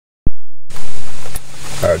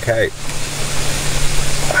Okay.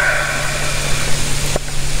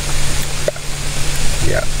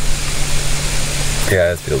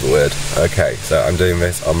 Yeah, it feels weird. Okay, so I'm doing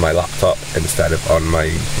this on my laptop instead of on my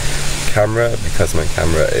camera because my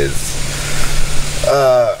camera is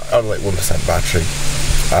on like 1% battery.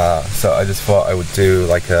 So I just thought I would do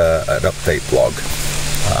like an update vlog.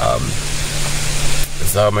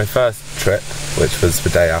 So my first trip, which was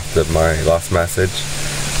the day after my last message,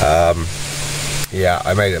 yeah,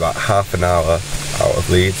 I made it about half an hour out of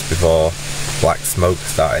Leeds before black smoke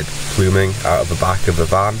started pluming out of the back of the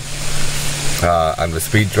van, and the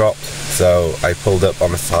speed dropped. So I pulled up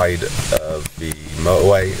on the side of the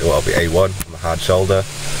motorway, well, the A1 on the hard shoulder,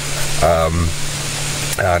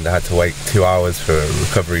 and I had to wait 2 hours for a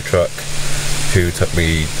recovery truck who took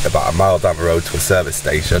me about a mile down the road to a service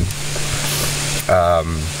station.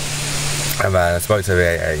 And then I spoke to the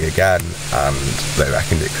AA again, and they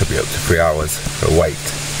reckoned it could be up to 3 hours for a wait.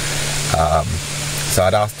 So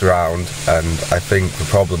I'd asked around, and I think the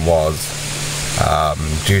problem was,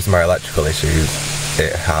 due to my electrical issues,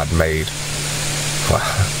 it had made,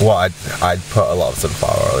 well, I'd put a lot of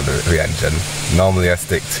sunflower oil in the engine. Normally I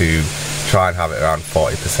stick to try and have it around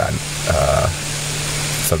 40%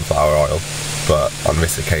 sunflower oil, but on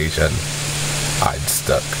this occasion I'd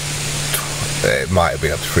stuck, it might have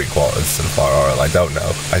been up to 3/4 sunflower oil, I don't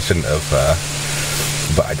know, I shouldn't have,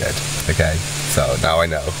 but I did. Okay, so now I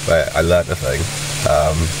know, I learned a thing.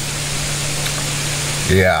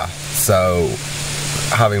 Yeah, so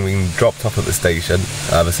having been dropped off at the station,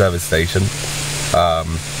 the service station,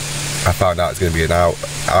 I found out it's going to be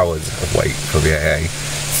hours of wait for the AA.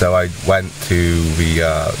 So I went to the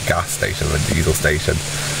gas station, the diesel station,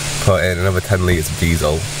 put in another 10 litres of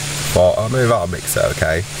diesel, thought, oh, maybe that'll mix it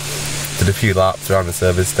okay. Did a few laps around the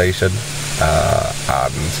service station,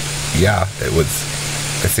 and yeah, it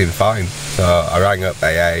seemed fine. So I rang up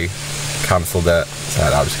AA, cancelled it,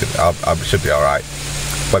 said I should be alright.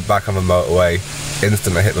 Went back on the motorway,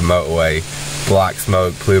 instantly hit the motorway, black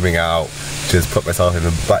smoke pluming out, just put myself in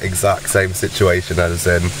the exact same situation I was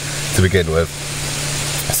in to begin with.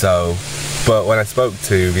 So, but when I spoke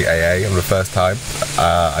to the AA on the first time,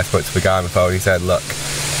 I spoke to the guy on the phone. He said, look,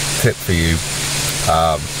 tip for you,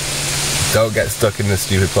 don't get stuck in this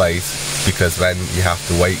stupid place, because then you have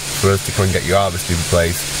to wait for us to come and get you out of the stupid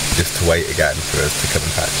place, just to wait again for us to come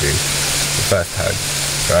and catch you the first time,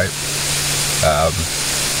 right?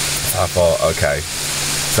 I thought, okay,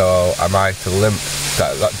 so am I to limp?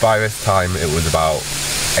 By this time it was about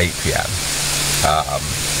 8 PM.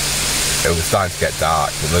 It was starting to get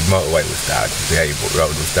dark, the motorway was dead, the A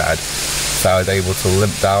road was dead, so I was able to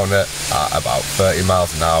limp down it at about 30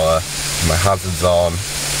 miles an hour, with my hazards on,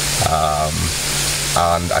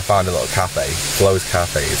 and I found a little cafe, Flo's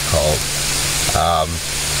Cafe it's called.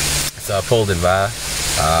 So I pulled in there,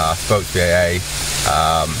 I spoke to the AA,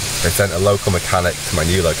 they sent a local mechanic to my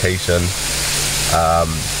new location.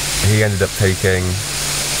 He ended up taking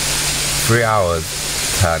 3 hours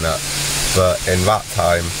to turn up, but in that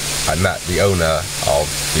time I met the owner of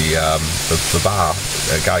the bar,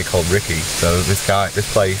 a guy called Ricky. So this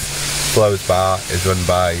place, Flo's Bar, is run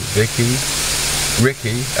by Ricky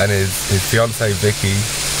and his fiancée Vicky,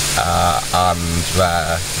 and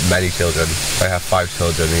their many children. They have 5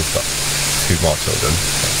 children, he's got 2 more children,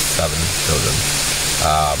 7 children.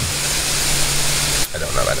 I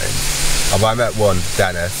don't know their names. But I met one,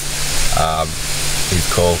 Dennis, he's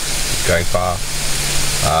cool, he's going far.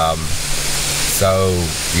 So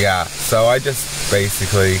yeah, so I just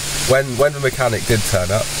basically, when the mechanic did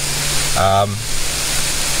turn up,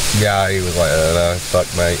 yeah, he was like, fuck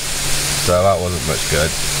mate, so that wasn't much good.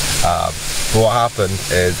 But what happened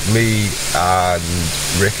is me and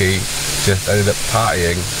Ricky just ended up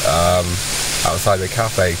partying outside the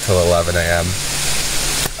cafe till 11 AM,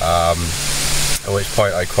 at which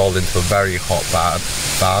point I crawled into a very hot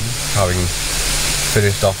van, having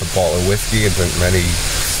finished off a bottle of whiskey and drunk many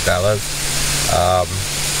Stellas.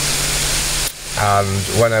 And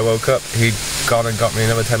when I woke up, he'd gone and got me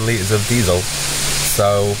another 10 litres of diesel.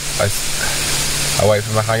 So I waited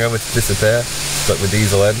for my hangover to disappear, stuck the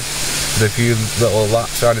diesel in, did a few little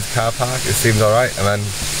laps around his car park, it seemed alright, and then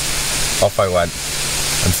off I went.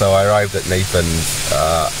 And so I arrived at Nathan's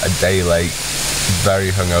a day late, very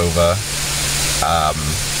hungover,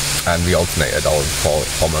 and the alternator had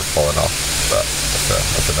almost fallen off, but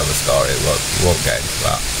that's another story, we won't get into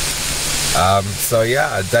that. So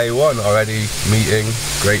yeah, day one already, meeting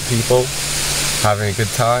great people, having a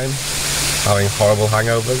good time, having horrible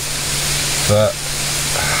hangovers, but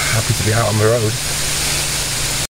happy to be out on the road.